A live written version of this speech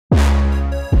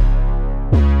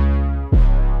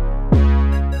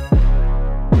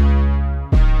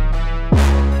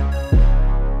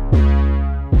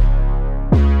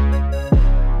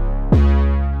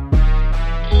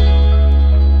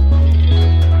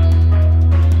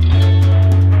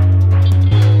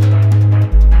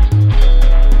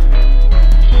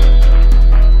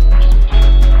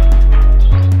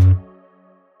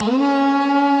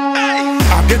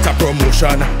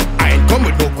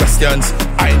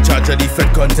in charge of the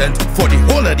Fed content for the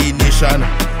whole of the nation.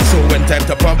 So when time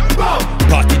to pump,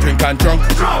 party, drink and drunk,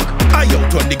 I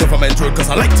out on the government road cause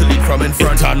I like to lead from in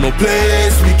front. It no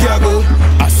place we can go,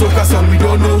 a soca song we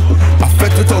don't know, a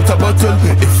fet without a bottle.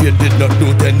 If you did not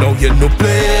know then now you no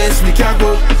place we can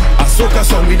go, a soca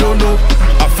song we don't know,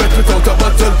 a fet without a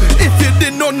bottle. If you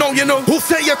didn't know now you know. Who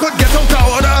say you could get out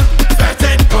of order?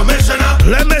 Feteing commissioner.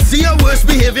 Let me see your worst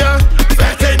behavior.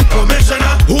 Feteing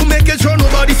commissioner. Who making sure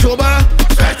nobody sober?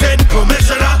 Feteing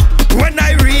commissioner. When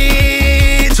I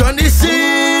reach on the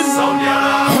scene,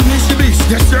 unleash the beast,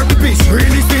 disturb the beast,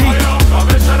 really see.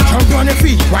 Jump on your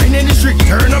feet, wine in the street,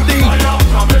 turn up the heat.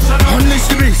 Unleash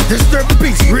the beast, disturb the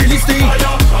beast, really see.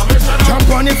 Jump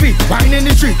on your feet, wine in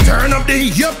the street, turn up the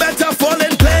heat. You better fall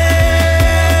in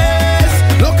place.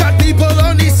 Look at people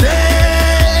on the stage.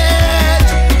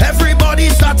 Everybody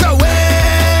start to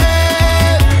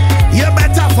wait. You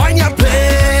better find your place.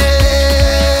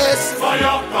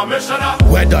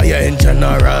 Whether you're in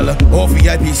general or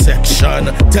VIP section,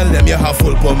 tell them you have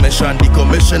full permission, the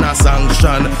commissioner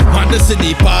sanction. Man, this in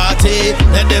the party,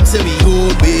 let them say we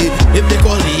obey. If they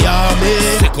call the army,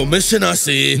 the commissioner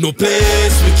say no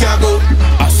place we can go.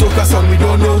 A soca song we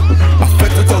don't know, a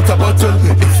fet without a bottle.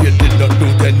 If you did not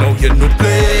know then now you no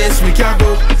place we can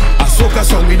go. A soca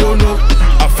song we don't know,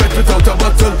 a fet without a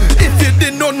bottle. If you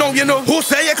didn't know now you know. Who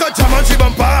say you could jam on the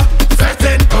bumper?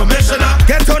 Feteing commissioner.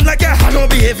 Get on like you have no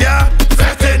behavior.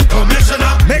 Feteing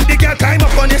commissioner. Make the girl climb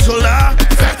up on your shoulder.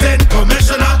 Feteing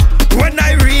commissioner. When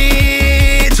I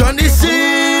reach on the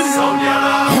scene,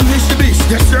 unleash the beast,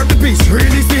 disturb the beast,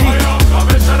 really see.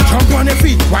 Jump on your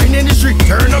feet, wine in the street,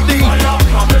 turn up the heat.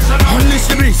 Unleash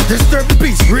the beast, disturb the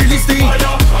beast, really see.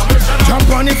 Jump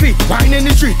on your feet, wine in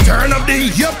the street, turn up the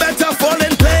heat. You better fall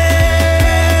in place.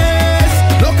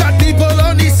 Look at people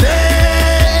on the stage.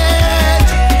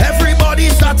 Everybody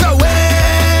start to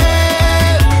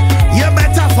wait. You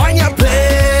better find your place.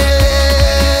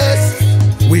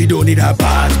 We don't need a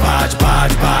badge.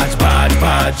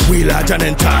 We large and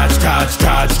in charge.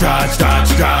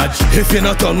 If you're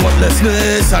not on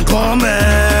worthlessness and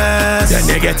comments, then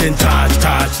you get in charge.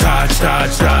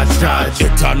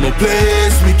 It ain't no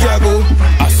place we can go.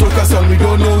 A soca song we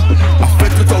don't know, a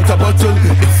fet without a bottle.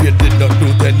 If you did not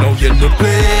know then now you no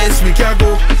place we can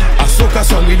go. A soca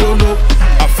song we don't know,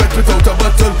 a fet without a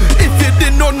bottle. If you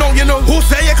didn't know now you know. Who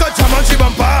say you